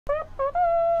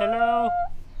Hello?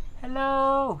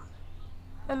 Hello?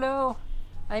 Hello?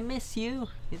 I miss you.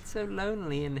 It's so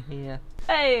lonely in here.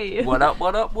 Hey! What up,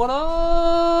 what up, what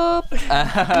up?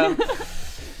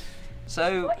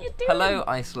 So, What are you doing? hello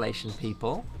isolation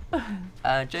people.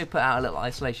 Joe put out a little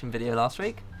isolation video last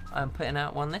week. I'm putting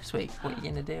out one this week. What are you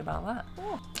going to do about that?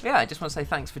 Oh. Yeah, I just want to say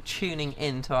thanks for tuning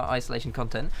in to our isolation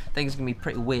content. I think it's going to be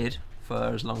pretty weird for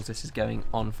as long as this is going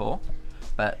on for.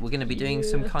 But we're going to be doing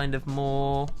some kind of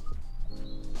more...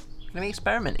 We're going to be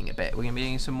experimenting a bit. We're going to be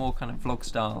doing some more kind of vlog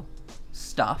style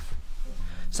stuff.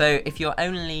 So if you're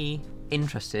only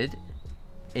interested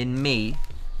in me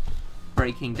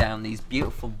breaking down these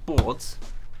beautiful boards,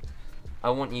 I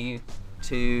want you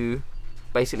to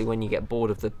basically, when you get bored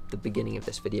of the beginning of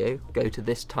this video, go to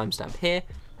this timestamp here,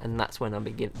 and that's when I'm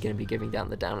going to be giving down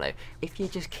the download. If you're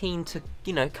just keen to,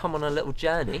 you know, come on a little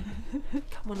journey,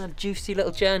 come on a juicy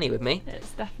little journey with me.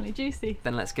 It's definitely juicy.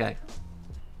 Then let's go.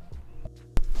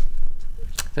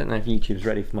 I don't know if YouTube's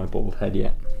ready for my bald head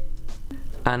yet.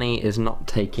 Annie is not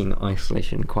taking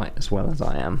isolation quite as well as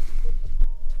I am.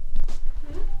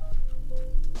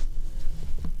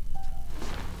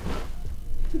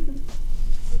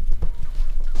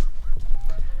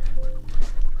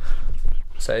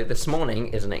 So this morning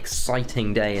is an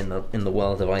exciting day in the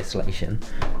world of isolation,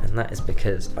 and that is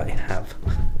because I have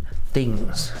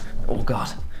things, oh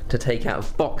god, to take out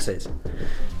of boxes.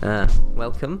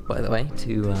 Welcome, by the way,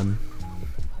 to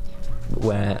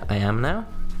where I am now.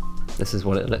 This is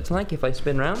what it looks like if I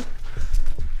spin round.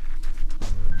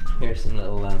 Here are some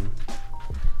little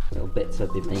bits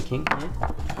I've been making here.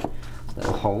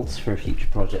 Little holds for a future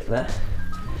project there.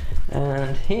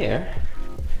 And here,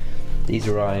 these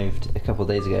arrived a couple of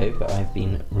days ago, but I've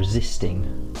been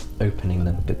resisting opening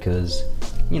them because,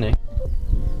 you know,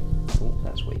 oh,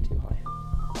 that's way too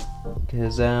high.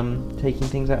 Because taking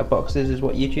things out of boxes is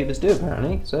what YouTubers do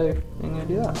apparently, so I'm going to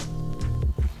do that.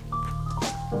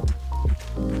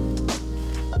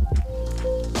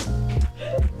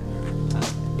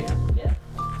 Yeah.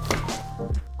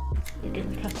 You're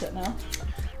going to cut it now?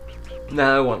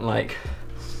 No, I want like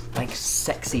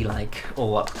sexy, like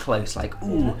all up close, like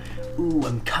ooh, ooh,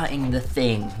 I'm cutting the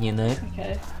thing, you know?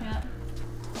 Okay, yeah.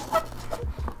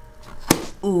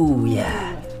 Ooh,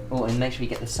 yeah. Oh, and make sure you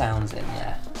get the sounds in,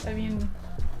 yeah. I mean...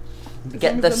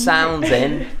 Get the sounds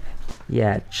in.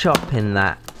 Yeah, chopping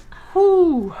that.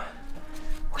 Whoo!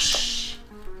 Whoosh.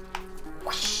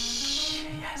 Whoosh.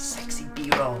 Yeah, sexy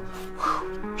B-roll.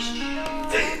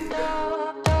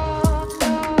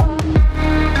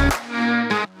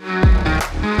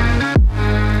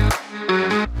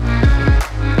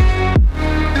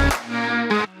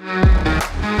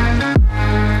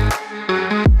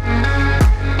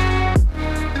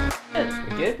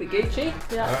 Gucci?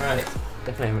 Yeah. Alright.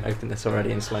 Definitely haven't opened this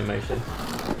already in slow motion.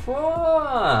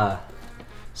 Whoa.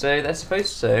 So they're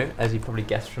supposed to, as you probably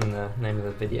guessed from the name of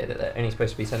the video, that they're only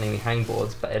supposed to be sending me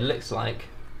hangboards, but it looks like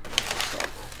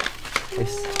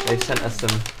they've sent us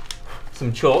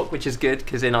some chalk, which is good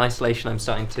because in isolation I'm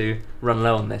starting to run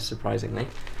low on this, surprisingly.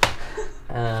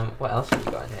 What else have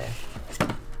we got in here?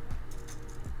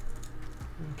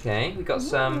 Okay, we got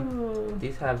some. Ooh.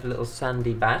 These have little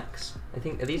sandy backs. I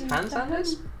think, are these hand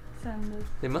sanders? Sanders.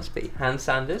 They must be hand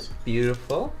sanders.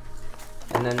 Beautiful.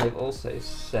 And then they've also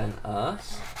sent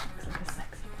us. It's like a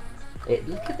sexy box.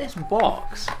 Look at this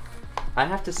box. I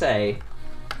have to say,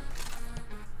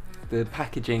 the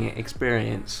packaging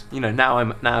experience. You know, now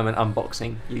I'm an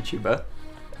unboxing YouTuber.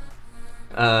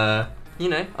 You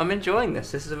know, I'm enjoying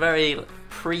this. This is a very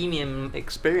premium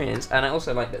experience, and I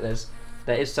also like that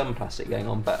there is some plastic going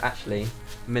on, but actually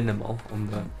minimal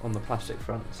on the plastic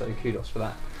front. So kudos for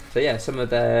that. So yeah, some of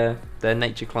their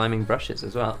nature climbing brushes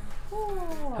as well.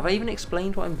 Oh. Have I even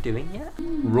explained what I'm doing yet?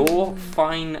 Raw,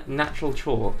 fine, natural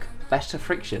chalk, better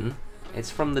friction.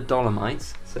 It's from the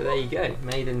Dolomites. So there you go,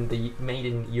 made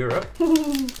in Europe.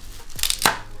 Ooh,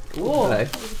 Oh, hello.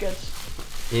 that was good.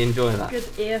 You enjoying that? Good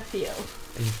ear feel.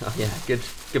 Oh, yeah,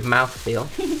 good mouth feel.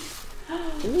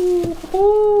 Ooh,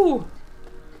 ooh.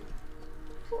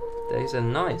 Those are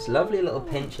nice, lovely little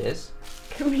pinches.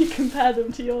 Can we compare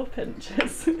them to your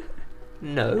pinches?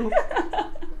 No.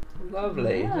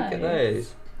 Lovely, Nice. look at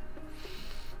those.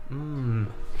 Mmm.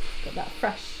 Got that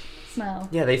fresh smell.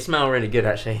 Yeah, they smell really good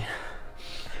actually.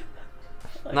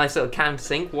 Nice little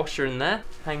countersink, washer in there.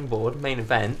 Hangboard, main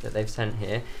event that they've sent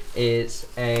here is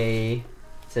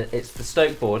it's the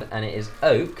Stoak board and it is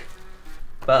oak,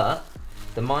 but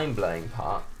the mind-blowing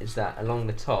part is that along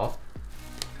the top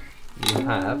you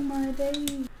have, oh my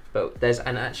baby. but there's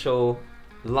an actual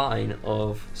line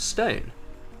of stone.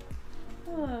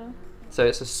 Oh. So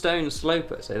it's a stone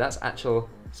sloper, so that's actual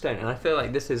stone, and I feel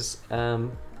like this is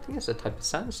I think it's a type of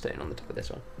sandstone on the top of this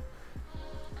one.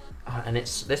 Oh, and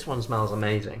this one smells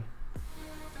amazing.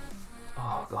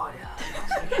 Oh god, yeah.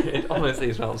 It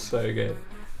honestly smells so good.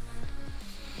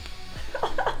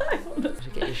 You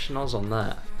should get your schnoz on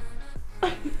that.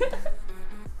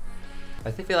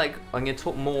 I feel like I'm going to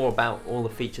talk more about all the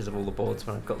features of all the boards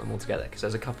when I've got them all together, because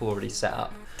there's a couple already set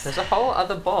up. There's a whole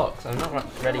other box. I'm not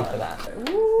ready for that.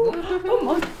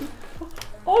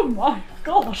 Oh my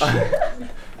gosh!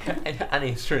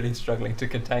 Annie's really struggling to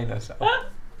contain herself.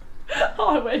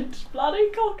 I went bloody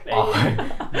Cockney.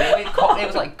 Oh, it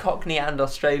was like Cockney and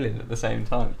Australian at the same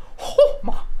time. Oh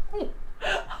my god!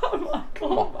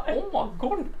 Oh my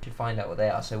god! You should find out what they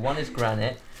are. So one is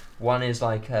granite, one is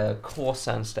like a coarse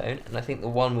sandstone, and I think the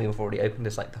one we've already opened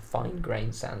is like the fine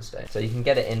grained sandstone. So you can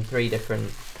get it in 3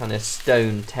 different kind of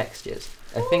stone textures.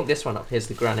 I think this one up here is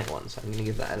the granite one, so I'm going to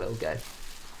give that a little go.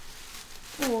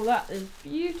 Oh, that is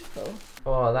beautiful.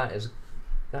 Oh, that is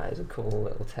a cool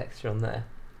little texture on there.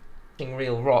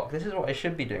 Real rock. This is what I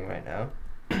should be doing right now,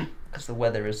 because the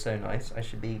weather is so nice. I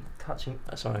should be touching.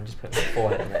 Sorry, I'm just putting my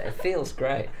forehead in there. It feels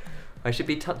great. I should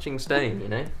be touching stone, you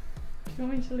know. Do you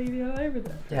want me to leave you all over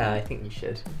there? Yeah, I think you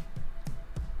should.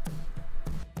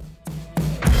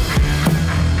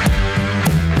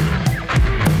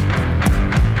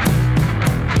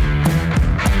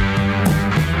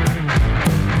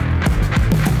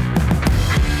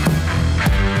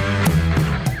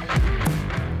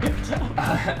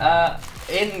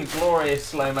 In glorious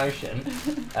slow motion.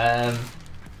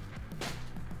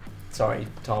 Sorry,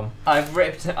 Tom.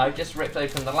 I've just ripped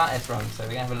open the Lattice Rung, so we're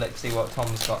gonna have a look, see what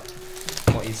Tom's got,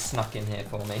 what he's snuck in here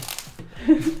for me.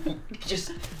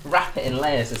 Just wrap it in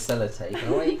layers of sellotape,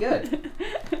 and away you go.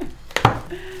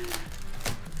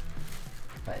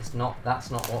 But it's not.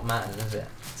 That's not what matters, is it?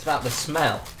 It's about the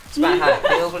smell. It's about how it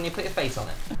feels when you put your face on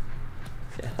it.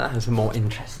 Yeah, that has a more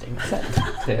interesting scent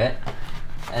to it.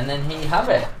 And then here you have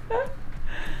it.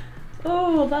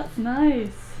 Oh, that's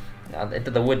nice. Yeah,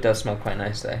 the wood does smell quite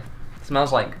nice though. It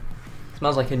smells like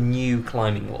a new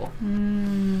climbing wall.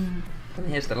 And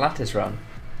here's the Lattice Rung.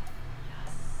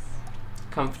 Yes.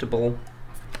 Comfortable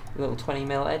little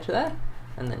 20mm edge there,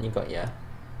 and then you've got your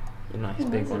nice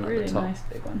big one really at the top. Nice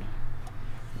big one.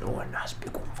 Oh, a nice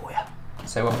big one for you.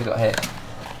 So what have we got here?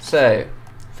 So,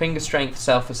 finger strength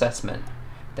self-assessment.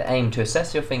 The aim to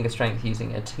assess your finger strength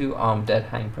using a 2-arm dead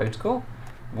hang protocol.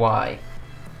 Why?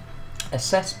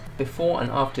 Assess before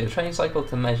and after your training cycle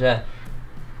to measure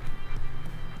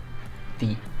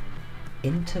the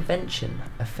intervention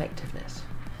effectiveness.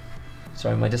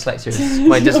 Sorry, my dyslexia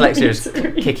is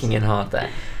kicking in hard there.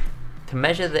 To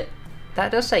measure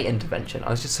that does say intervention. I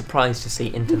was just surprised to see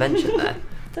intervention there.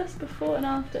 That's before and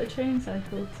after a training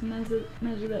cycle to measure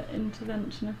the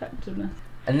intervention effectiveness.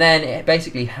 And then it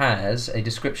basically has a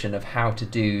description of how to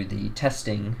do the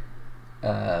testing,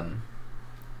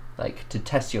 like to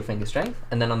test your finger strength.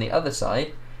 And then on the other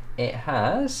side, it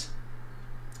has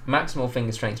maximal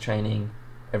finger strength training,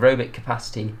 aerobic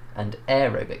capacity, and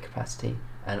aerobic capacity,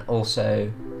 and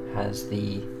also has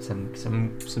some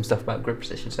stuff about grip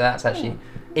position. So that's actually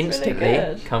instantly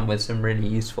really come with some really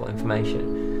useful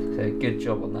information. So good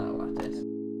job on that, Lattice.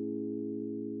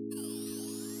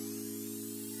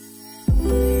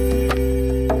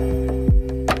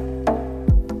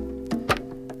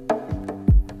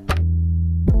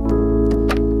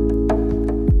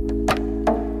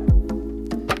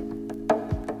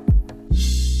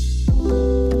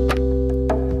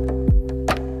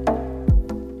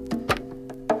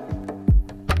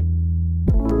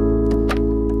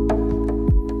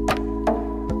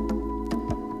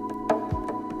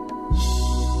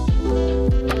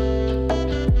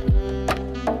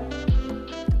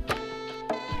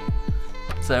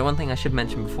 So one thing I should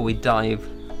mention before we dive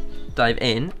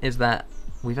in is that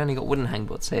we've only got wooden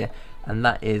hangboards here, and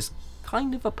that is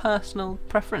kind of a personal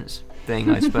preference thing,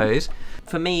 I suppose.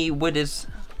 For me, wood is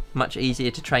much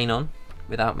easier to train on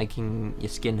without making your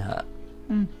skin hurt,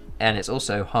 and it's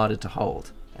also harder to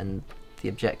hold, and the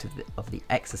objective of the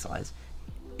exercise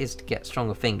is to get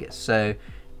stronger fingers. So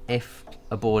if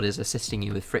a board is assisting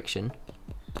you with friction,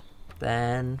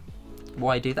 then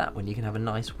why do that when you can have a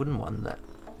nice wooden one that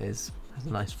has a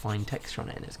nice fine texture on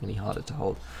it, and it's going to be harder to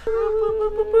hold.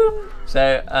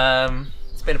 So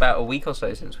it's been about a week or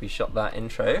so since we shot that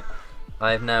intro.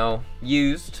 I've now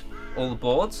used all the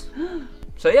boards.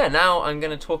 So yeah, now I'm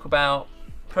going to talk about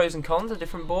pros and cons of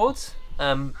different boards.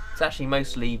 It's actually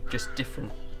mostly just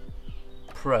different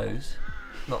pros,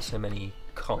 not so many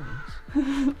cons.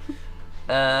 Yeah,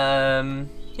 and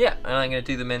I'm going to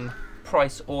do them in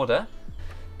price order.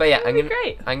 But yeah, I'm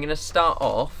going to start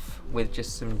off with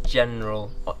just some general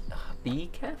be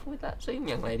careful with that zoom,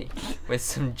 young lady. With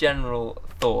some general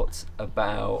thoughts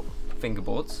about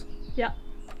fingerboards. Yeah.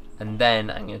 And then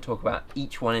I'm going to talk about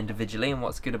each one individually and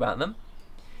what's good about them.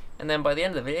 And then by the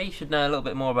end of the video, you should know a little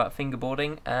bit more about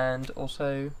fingerboarding and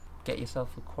also get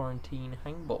yourself a quarantine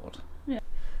hangboard. Yeah.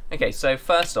 Okay, so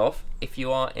first off, if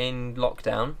you are in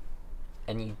lockdown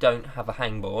and you don't have a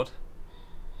hangboard,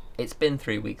 it's been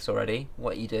 3 weeks already.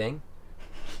 What are you doing?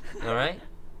 All right?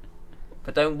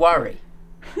 But don't worry,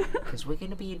 because we're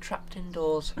going to be trapped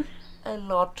indoors a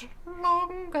lot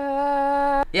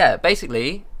longer. Yeah,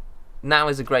 basically, now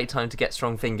is a great time to get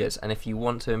strong fingers, and if you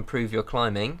want to improve your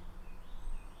climbing,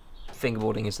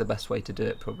 fingerboarding is the best way to do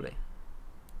it, probably.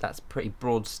 That's a pretty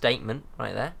broad statement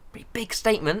right there. Pretty big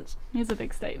statement. It's a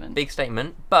big statement. Big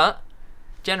statement, but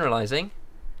generalising,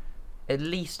 at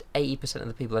least 80% of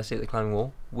the people I see at the climbing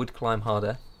wall would climb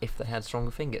harder if they had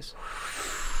stronger fingers.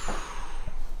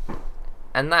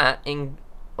 And that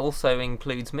also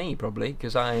includes me, probably,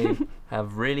 because I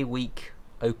have really weak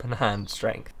open hand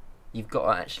strength. You've got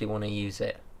to actually want to use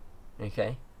it,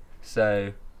 okay?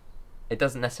 So it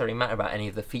doesn't necessarily matter about any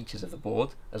of the features of the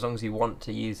board. As long as you want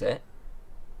to use it,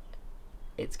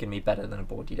 it's going to be better than a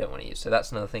board you don't want to use. So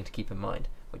that's another thing to keep in mind.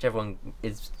 Whichever one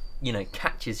is, you know,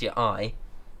 catches your eye,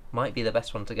 might be the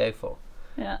best one to go for.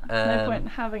 Yeah, no point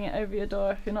having it over your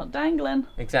door if you're not dangling.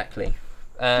 Exactly.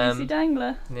 Juicy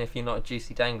dangler. If you're not a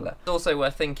juicy dangler. It's also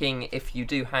worth thinking, if you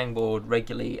do hangboard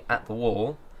regularly at the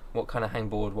wall, what kind of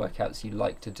hangboard workouts you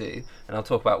like to do. And I'll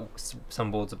talk about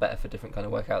some boards are better for different kind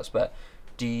of workouts, but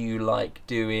do you like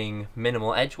doing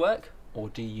minimal edge work, or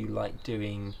do you like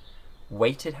doing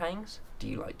weighted hangs? Do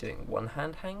you like doing one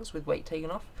hand hangs with weight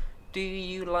taken off? Do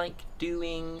you like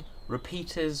doing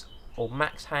repeaters or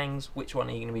max hangs? Which one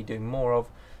are you going to be doing more of?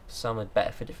 Some are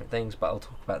better for different things, but I'll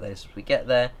talk about those as we get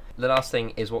there. The last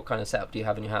thing is, what kind of setup do you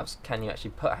have in your house? Can you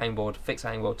actually put a hangboard, fix a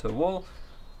hangboard to a wall?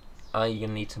 Are you going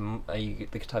to need to? Are you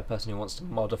the type of person who wants to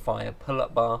modify a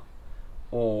pull-up bar,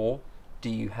 or do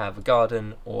you have a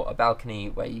garden or a balcony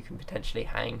where you can potentially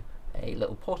hang a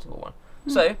little portable one?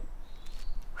 So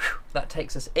that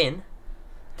takes us in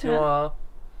to our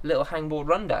little hangboard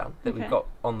rundown that we've got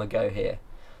on the go here.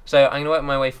 So I'm going to work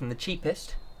my way from the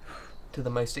cheapest to the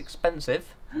most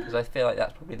expensive, because I feel like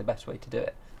that's probably the best way to do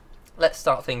it. Let's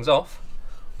start things off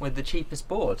with the cheapest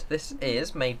board. This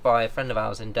is made by a friend of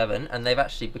ours in Devon, and they've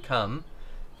actually become,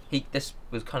 this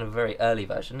was kind of a very early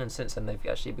version, and since then they've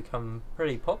actually become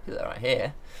pretty popular right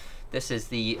here. This is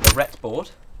the Arete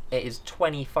board. It is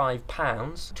 £25.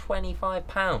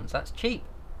 £25, that's cheap.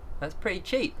 That's pretty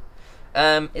cheap.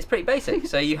 It's pretty basic.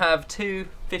 So you have two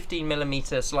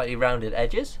 15mm slightly rounded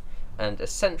edges and a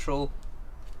central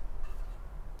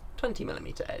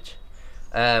 20mm edge.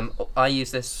 I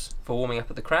use this for warming up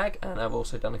at the Crag, and I've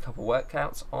also done a couple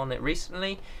workouts on it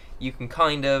recently. You can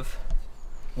kind of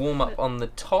warm up on the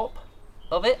top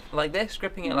of it like this,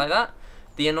 gripping it like that.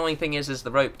 The annoying thing is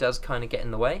the rope does kind of get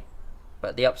in the way,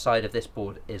 but the upside of this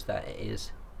board is that it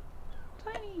is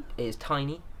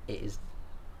tiny, it is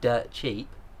dirt cheap,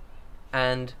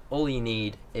 and all you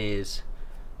need is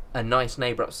a nice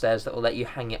neighbour upstairs that will let you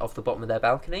hang it off the bottom of their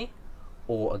balcony,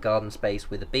 or a garden space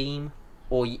with a beam,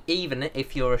 or even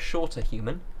if you're a shorter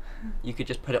human, you could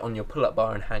just put it on your pull-up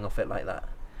bar and hang off it like that.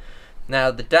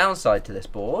 Now the downside to this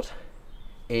board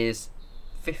is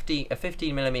a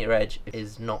 15mm edge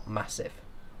is not massive,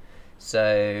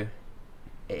 so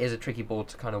it is a tricky board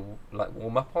to kind of like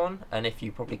warm up on. And if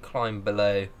you probably climb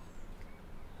below,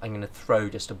 I'm going to throw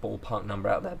just a ballpark number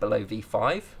out there, below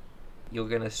V5, you're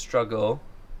going to struggle.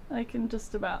 I can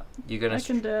just about. I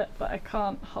can do it, but I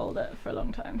can't hold it for a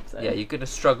long time. So. Yeah, you're going to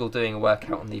struggle doing a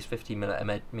workout on these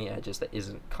 15mm edges that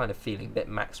isn't kind of feeling a bit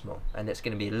maximal, and it's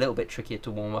going to be a little bit trickier to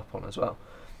warm up on as well.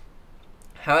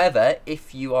 However,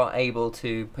 if you are able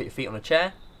to put your feet on a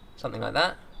chair, something like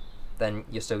that, then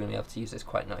you're still going to be able to use this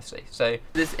quite nicely. So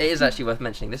it is actually worth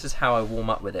mentioning. This is how I warm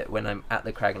up with it when I'm at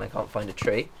the Crag and I can't find a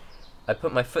tree. I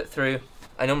put my foot through.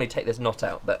 I normally take this knot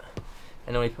out, but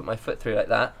I normally put my foot through like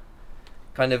that.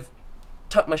 Kind of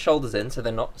tuck my shoulders in so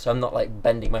I'm not like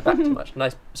bending my back too much.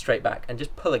 Nice straight back, and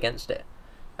just pull against it.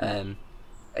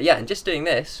 Yeah, and just doing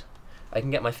this, I can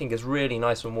get my fingers really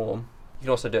nice and warm. You can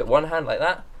also do it one hand like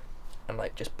that, and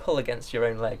like just pull against your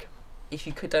own leg. If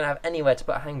you don't have anywhere to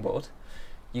put a hangboard,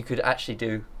 you could actually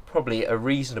do probably a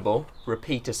reasonable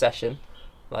repeater session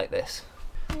like this.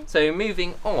 So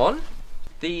moving on,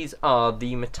 these are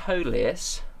the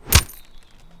Metolius.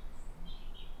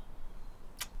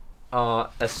 Are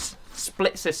a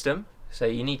split system, so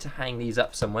you need to hang these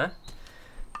up somewhere.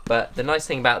 But the nice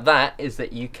thing about that is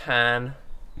that you can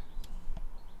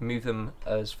move them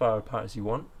as far apart as you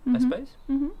want, I suppose,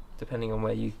 depending on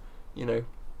where you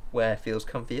where feels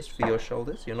comfiest for your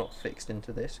shoulders. You're not fixed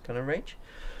into this kind of range.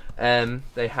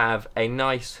 They have a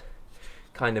nice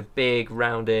kind of big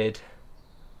rounded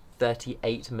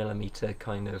 38mm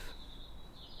kind of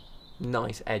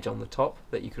nice edge on the top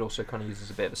that you could also kind of use as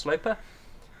a bit of a sloper.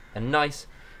 A nice,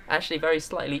 actually very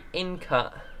slightly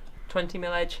in-cut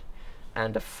 20mm edge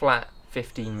and a flat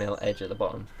 15mm edge at the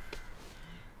bottom.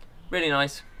 Really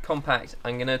nice, compact.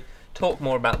 I'm going to talk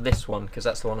more about this one because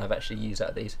that's the one I've actually used out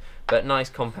of these. But nice,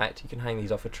 compact, you can hang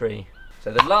these off a tree.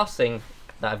 So the last thing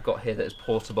that I've got here that is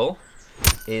portable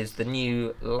is the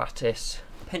new Lattice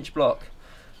pinch block.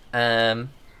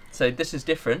 So this is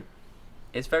different.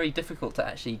 It's very difficult to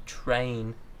actually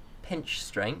train pinch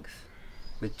strength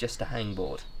with just a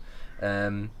hangboard.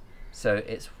 So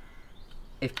it's,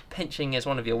 if pinching is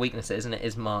one of your weaknesses, and it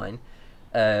is mine,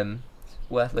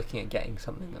 worth looking at getting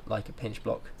something like a pinch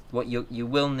block. What you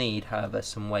will need, however,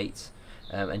 some weights.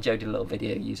 And Joe did a little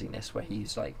video using this where he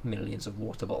used like millions of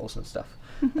water bottles and stuff.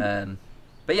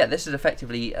 But yeah, this is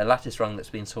effectively a lattice rung that's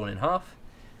been sawn in half.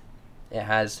 It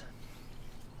has,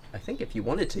 I think if you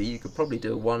wanted to, you could probably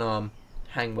do a one-arm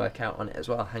hang workout on it as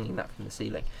well, hanging that from the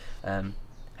ceiling.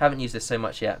 Haven't used this so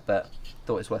much yet, but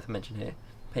thought it's worth a mention here.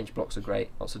 Pinch blocks are great,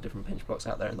 lots of different pinch blocks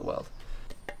out there in the world.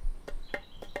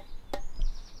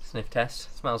 Sniff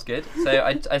test, smells good.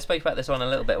 So I spoke about this one a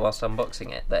little bit whilst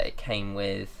unboxing it, that it came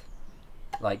with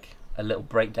like a little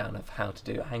breakdown of how to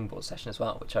do a hangboard session as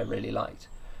well, which I really liked.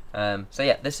 So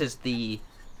yeah, this is the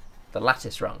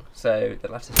Lattice Rung. So the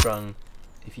Lattice Rung,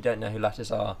 if you don't know who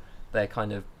Lattice are, they're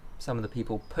kind of some of the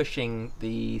people pushing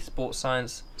the sports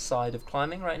science side of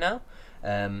climbing right now.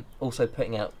 Also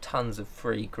putting out tons of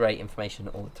free great information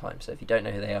all the time. So if you don't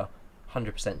know who they are,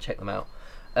 100% check them out.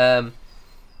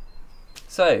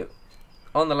 So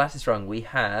on the Lattice Rung we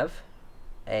have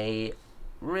a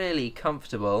really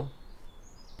comfortable,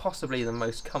 possibly the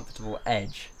most comfortable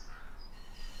edge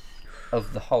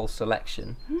of the whole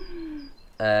selection.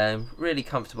 Really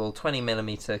comfortable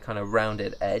 20mm kind of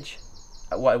rounded edge.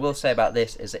 What I will say about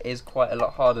this is it is quite a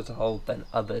lot harder to hold than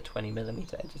other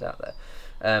 20mm edges out there.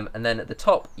 And then at the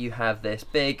top you have this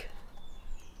big,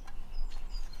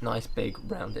 nice big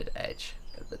rounded edge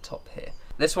at the top here.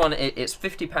 This one, it's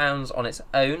 £50 on its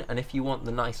own, and if you want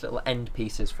the nice little end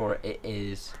pieces for it, it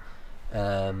is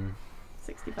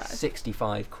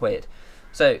 65 quid.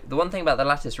 So the one thing about the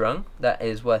Lattice Rung that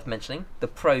is worth mentioning, the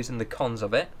pros and the cons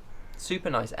of it: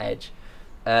 super nice edge.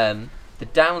 The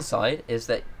downside is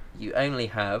that you only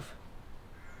have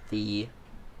the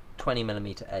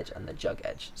 20mm edge and the jug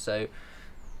edge. So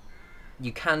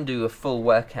you can do a full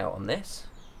workout on this,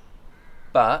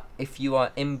 but if you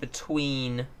are in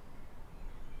between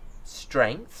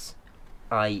strengths,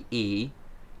 i.e.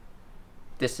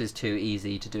 this is too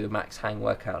easy to do a max hang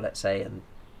workout, let's say, and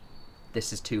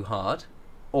this is too hard,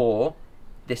 or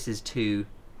this is too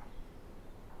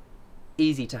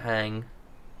easy to hang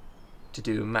to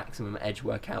do a maximum edge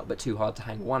workout but too hard to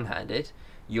hang one-handed,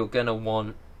 you're going to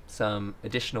want some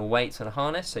additional weights and a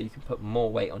harness so you can put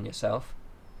more weight on yourself,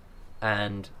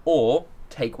 and or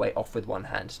take weight off with one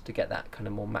hand to get that kind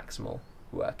of more maximal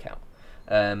workout.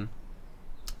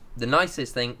 The nice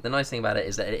thing about it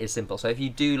is that it is simple. So if you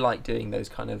do like doing those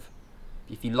kind of,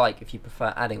 if you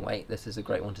prefer adding weight, this is a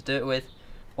great one to do it with.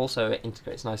 Also, it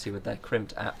integrates nicely with their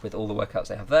Crimp app with all the workouts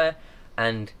they have there,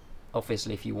 and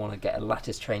obviously if you want to get a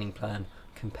lattice training plan,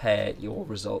 compare your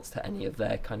results to any of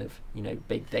their kind of, you know,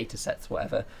 big data sets,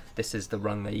 whatever, this is the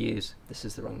rung they use, this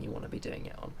is the rung you want to be doing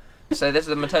it on. So this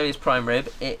is a Metolius prime rib.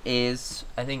 It is,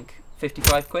 I think,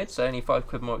 55 quid, so only 5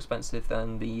 quid more expensive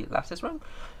than the Lattice Rung.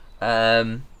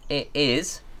 It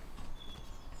is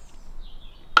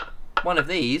one of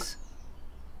these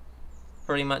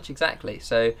pretty much exactly.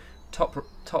 So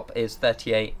top is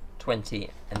 38, 20,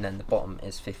 and then the bottom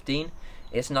is 15.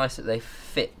 It's nice that they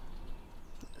fit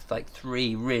like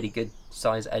 3 really good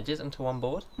size edges into one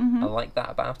board. I like that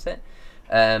about it.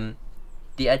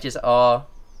 The edges are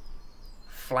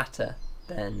flatter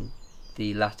than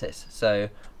the Lattice, so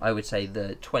I would say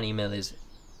the 20mm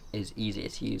is easier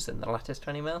to use than the Lattice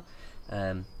 20mm,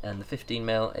 and the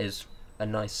 15mm is a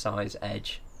nice size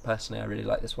edge. Personally, I really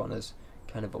like this one as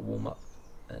kind of a warm-up,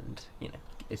 and you know,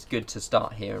 it's good to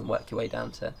start here and work your way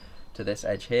down to this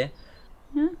edge here.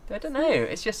 Yeah. I don't know,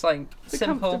 it's just like it's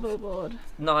simple, comfortable board.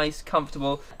 Nice,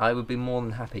 comfortable. I would be more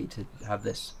than happy to have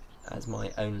this as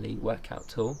my only workout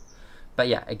tool. But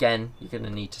yeah, again, you're going to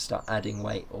need to start adding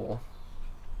weight or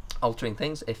altering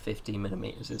things if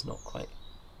 15mm is not quite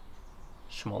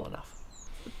small enough.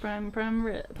 Prime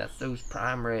ribs. That's those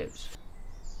prime ribs.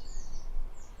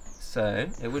 So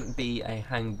it wouldn't be a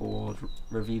hangboard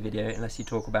review video unless you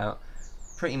talk about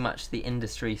pretty much the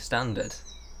industry standard.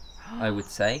 I would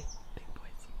say. Big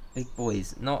boys. Big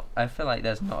boys. I feel like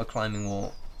there's not a climbing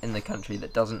wall in the country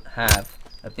that doesn't have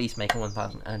a Beastmaker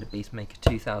 1000 and a Beastmaker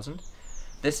 2000.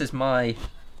 This is my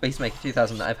Beastmaker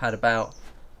 2000 that I've had about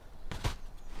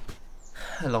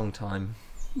a long time.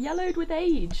 Yellowed with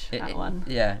age, that one.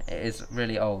 Yeah, it is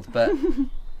really old, but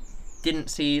didn't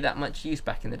see that much use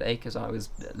back in the day because I was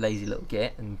a lazy little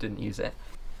git and didn't use it.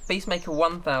 Beastmaker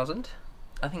 1000,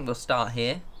 I think we'll start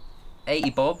here. 80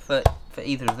 bob for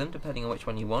either of them, depending on which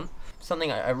one you want.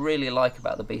 Something I really like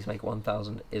about the Beastmaker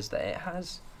 1000 is that it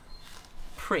has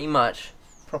pretty much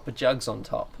proper jugs on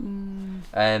top.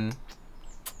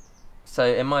 So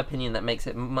in my opinion, that makes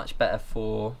it much better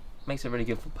makes it really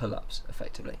good for pull-ups,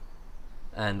 effectively,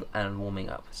 and warming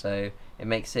up. So it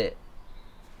makes it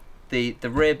the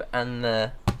rib and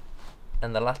the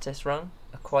lattice rung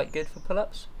are quite good for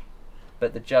pull-ups,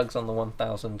 but the jugs on the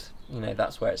 1000,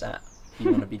 that's where it's at. If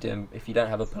you want to be doing, if you don't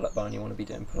have a pull-up bar and you want to be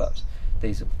doing pull-ups,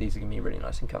 these are gonna be really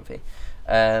nice and comfy.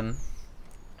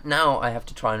 Now I have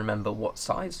to try and remember what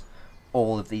size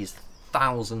all of these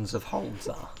thousands of holds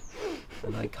are,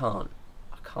 and I can't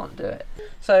do it.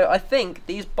 So I think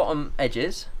these bottom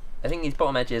edges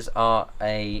are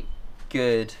a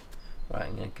good. Right,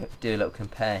 I'm going to do a little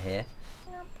compare here.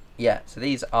 Yep. Yeah, so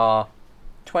these are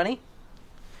 20.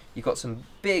 You've got some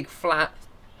big flat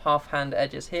half-hand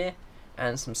edges here,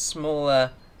 and some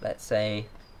smaller, let's say,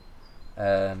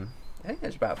 I think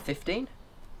there's about 15,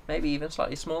 maybe even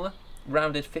slightly smaller,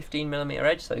 rounded 15mm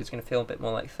edge, so it's going to feel a bit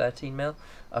more like 13mm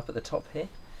up at the top here.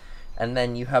 And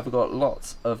then you have got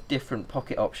lots of different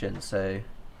pocket options, so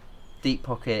deep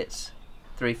pockets,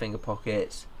 3-finger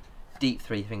pockets, deep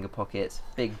 3-finger pockets,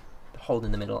 big hold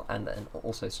in the middle, and then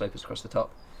also slopers across the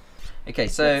top. Okay,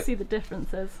 so let's see the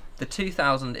differences. The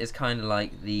 2000 is kind of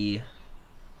like the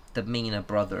meaner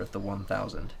brother of the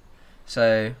 1000.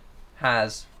 So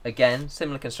has, again,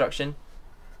 similar construction,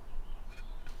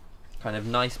 kind of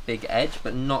nice big edge,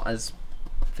 but not as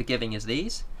forgiving as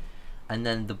these. And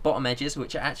then the bottom edges,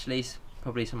 which are actually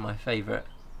probably some of my favourite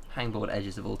hangboard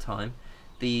edges of all time.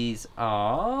 These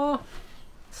are,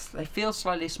 they feel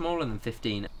slightly smaller than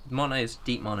 15. Monos,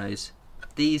 deep monos.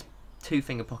 These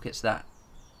 2-finger pockets that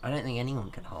I don't think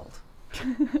anyone can hold.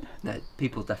 No,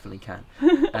 people definitely can.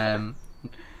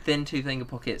 Thin 2-finger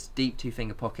pockets, deep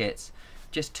 2-finger pockets,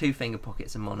 just 2-finger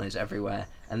pockets and monos everywhere.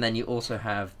 And then you also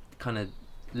have kind of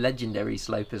legendary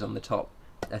slopers on the top.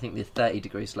 I think the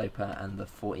 30-degree sloper and the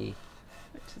 40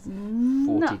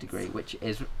 degree, which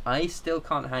is, I still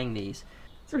can't hang these.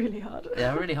 It's really hard.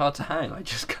 They're really hard to hang. I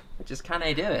just can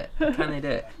I do it? Can I do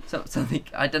it? So, something,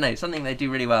 I don't know, something they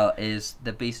do really well is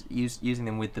using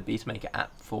them with the Beastmaker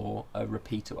app for a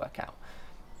repeater workout.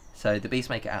 So the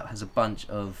Beastmaker app has a bunch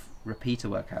of repeater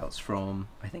workouts from,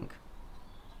 I think,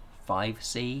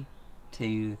 5C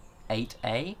to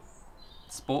 8A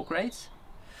sport grades.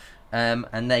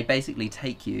 And they basically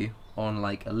take you on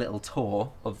like a little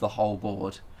tour of the whole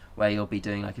board, where you'll be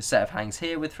doing like a set of hangs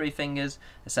here with 3 fingers,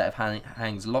 a set of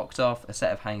hangs locked off, a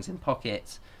set of hangs in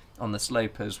pockets, on the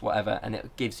slopers, whatever, and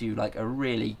it gives you like a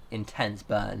really intense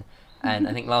burn. And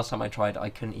I think last time I tried, I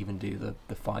couldn't even do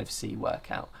the 5C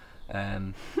workout,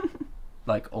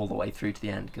 like all the way through to the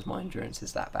end, because my endurance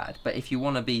is that bad. But if you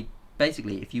want to be,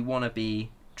 basically, if you want to be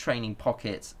training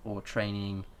pockets or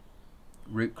training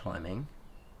route climbing,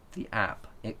 the app,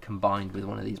 it combined with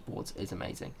one of these boards, is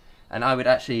amazing. And I would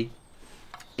actually,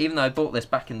 even though I bought this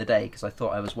back in the day because I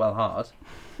thought I was well hard,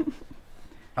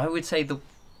 I would say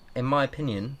in my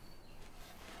opinion,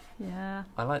 yeah,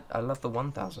 I love the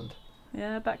 1000.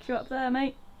 Yeah, back you up there,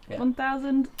 mate. Yeah.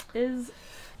 1000 is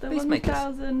the Beastmakers.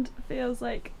 1000 feels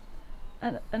like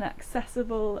an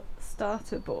accessible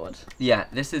starter board. Yeah,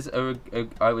 this is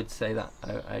I would say that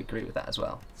I agree with that as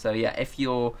well. So yeah, if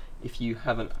you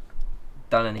haven't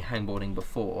done any hangboarding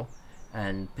before,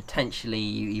 and potentially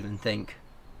you even think,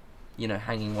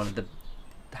 hanging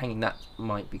that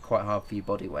might be quite hard for your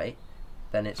body weight,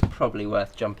 then it's probably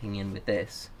worth jumping in with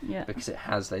this. Yeah. Because it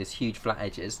has those huge flat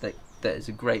edges that is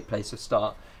a great place to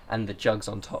start, and the jugs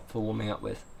on top for warming up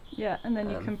with. Yeah, and then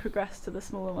you can progress to the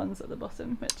smaller ones at the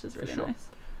bottom, which is really nice.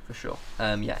 For sure.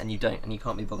 Yeah, and you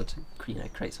can't be bothered to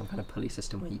create some kind of pulley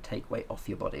system where you take weight off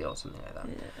your body or something like that.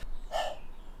 Yeah.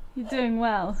 You're doing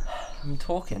well. I'm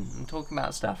talking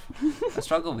about stuff. I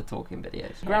struggle with talking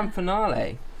videos. Yeah. Grand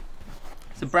finale.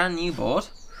 It's a brand new board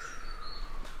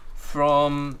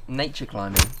from Nature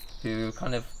Climbing, who are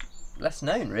kind of less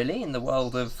known really in the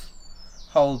world of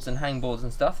holds and hangboards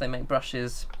and stuff. They make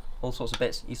brushes, all sorts of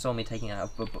bits. You saw me taking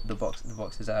out the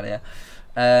boxes earlier.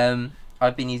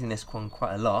 I've been using this one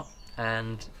quite a lot,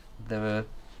 and the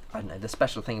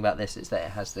special thing about this is that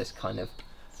it has this kind of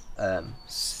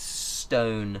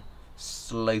stone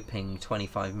sloping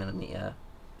 25mm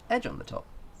edge on the top.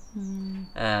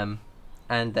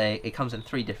 And it comes in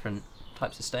 3 different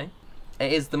types of stone.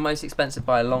 It is the most expensive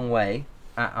by a long way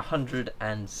at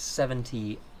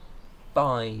 €175,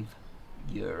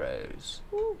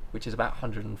 which is about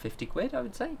 150 quid, I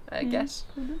would say, I guess.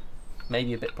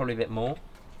 Maybe probably a bit more.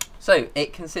 So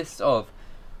it consists of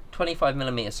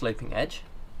 25mm sloping edge.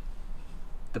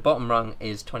 The bottom rung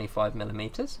is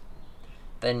 25mm.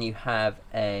 Then you have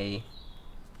a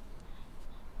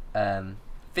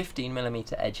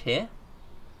 15mm edge here,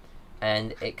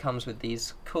 and it comes with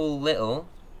these cool little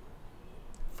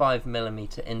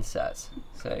 5mm inserts.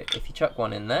 So if you chuck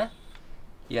one in there,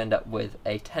 you end up with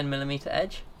a 10mm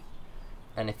edge,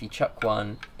 and if you chuck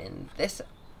one in this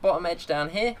bottom edge down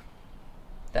here,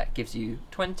 that gives you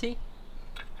 20,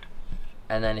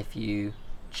 and then if you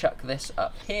chuck this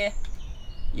up here,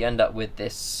 you end up with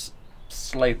this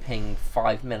sloping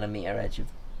 5mm edge of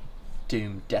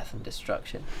doom, death and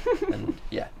destruction. And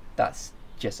yeah, that's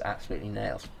just absolutely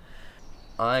nails.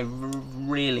 I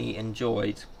really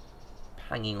enjoyed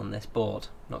hanging on this board,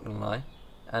 not gonna lie.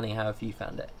 Annie, how have you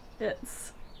found it?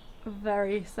 It's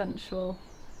very sensual.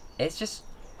 It's just,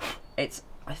 I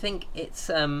think it's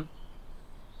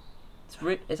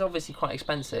obviously quite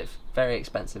expensive, very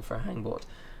expensive for a hangboard,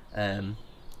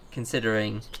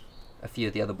 considering a few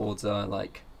of the other boards are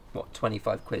like, what,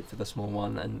 25 quid for the small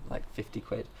one and like 50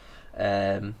 quid.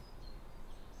 But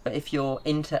if you're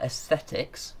into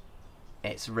aesthetics,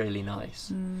 it's really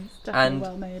nice. It's definitely and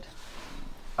well made.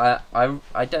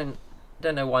 I don't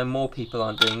know why more people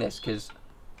aren't doing this, because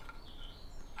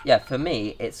yeah, for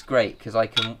me it's great because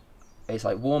it's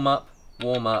like warm up,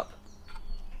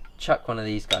 chuck one of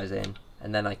these guys in,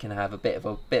 and then I can have a bit of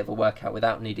a workout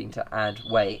without needing to add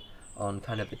weight on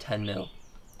kind of a 10mm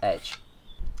edge.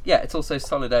 Yeah, it's also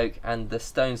solid oak, and the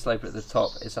stone slope at the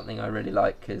top is something I really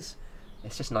like because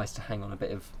it's just nice to hang on a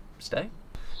bit of stone.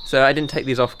 So I didn't take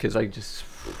these off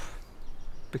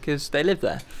because they live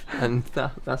there, and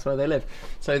that's where they live.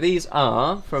 So these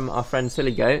are from our friend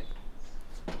Silly Goat.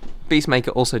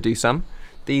 Beastmaker also do some.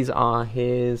 These are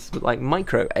his like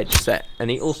micro edge set, and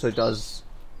he also does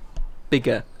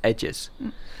bigger edges.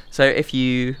 So if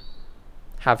you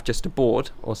have just a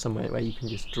board or somewhere where you can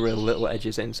just drill little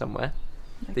edges in somewhere,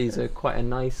 these are quite a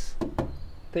nice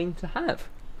thing to have.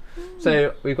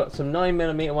 So we've got some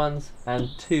 9mm ones and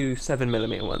 2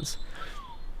 7mm ones.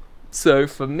 So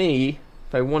for me,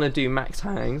 if I want to do max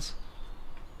hangs,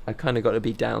 I kind of got to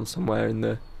be down somewhere in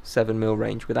the 7mm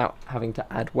range without having to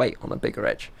add weight on a bigger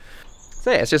edge.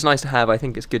 So yeah, it's just nice to have. I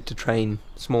think it's good to train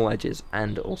small edges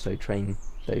and also train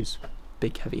those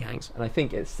big heavy hangs. And I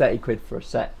think it's 30 quid for a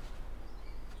set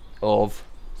of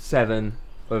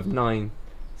 9,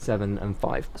 7 and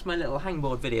 5. That's my little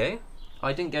hangboard video.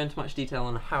 I didn't go into much detail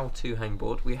on how to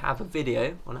hangboard. We have a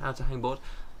video on how to hangboard,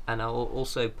 and I will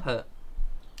also put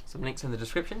some links in the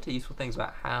description to useful things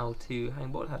about how to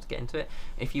hangboard, how to get into it.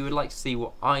 If you would like to see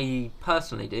what I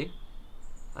personally do,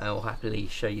 I will happily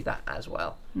show you that as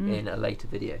well in a later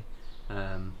video.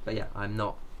 But yeah, I'm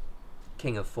not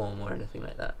king of form or anything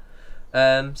like that.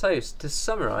 So to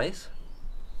summarise,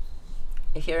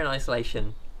 if you're in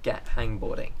isolation, get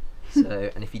hangboarding.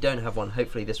 So, and if you don't have one,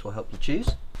 hopefully this will help you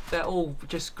choose. They're all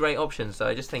just great options, so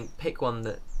I just think pick one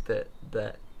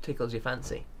that tickles your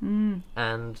fancy.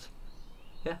 And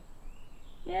yeah,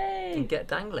 yay! And get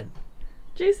dangling.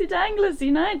 Juicy danglers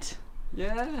unite!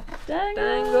 Yeah!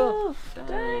 Dangle! Dangle!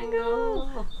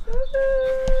 Dangle!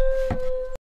 Woohoo!